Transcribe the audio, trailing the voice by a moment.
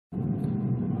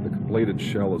bladed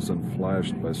shell is then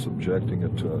flashed by subjecting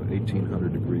it to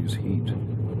 1800 degrees heat,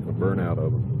 a burnout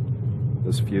oven.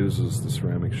 This fuses the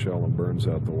ceramic shell and burns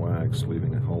out the wax,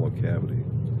 leaving a hollow cavity.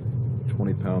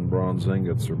 20-pound bronze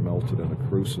ingots are melted in a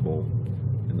crucible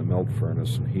in the melt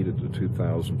furnace and heated to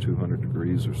 2,200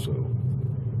 degrees or so.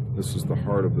 This is the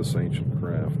heart of this ancient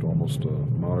craft, almost a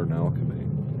modern alchemy,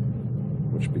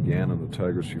 which began in the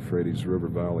Tigris-Euphrates River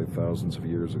Valley thousands of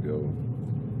years ago.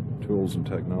 Tools and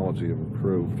technology have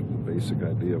improved, but the basic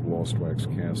idea of lost wax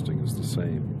casting is the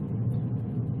same.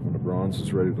 When the bronze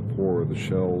is ready to pour, the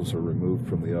shells are removed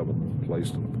from the oven,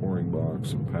 placed in a pouring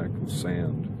box, and packed with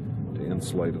sand to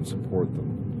insulate and support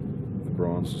them. The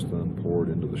bronze is then poured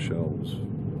into the shells.